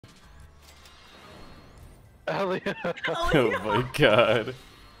Elliot. Oh my god.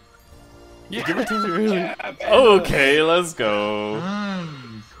 Yeah. Give it to me, really? Okay, let's go.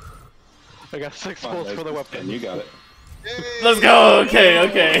 I got 6 bolts for the weapon. You got it. Let's go. Okay,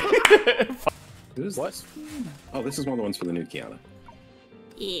 okay. Who's what? Oh, this is one of the ones for the new Kiana.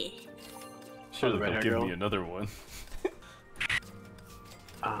 Yeah. Sure, the they'll red-haired give girl. me another one.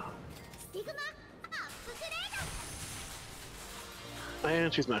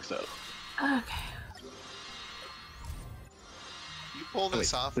 And she's maxed out. Okay. You pull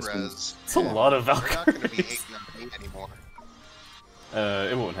this off, Rez. It's a lot of You're not gonna be Valkyries. 8 on 8 anymore.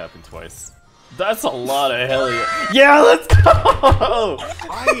 It won't happen twice. That's a lot of hell yeah. Let's go!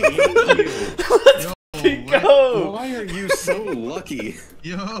 I hate you! Let's fucking go! Why are you so lucky?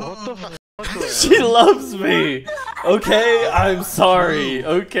 Yo! What the fuck? She loves me! Okay, I'm sorry.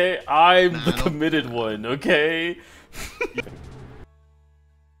 Okay, I'm the committed one, okay?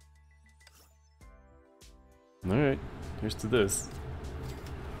 Alright, here's to this.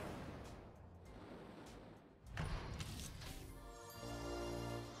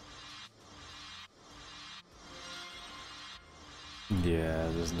 Yeah,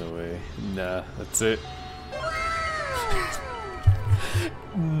 there's no way. Nah, that's it.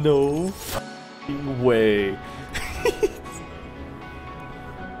 No fucking way.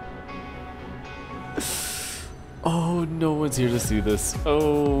 Oh, no one's here to see this.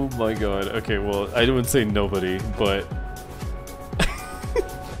 Oh my god. Okay, well, I wouldn't say nobody, but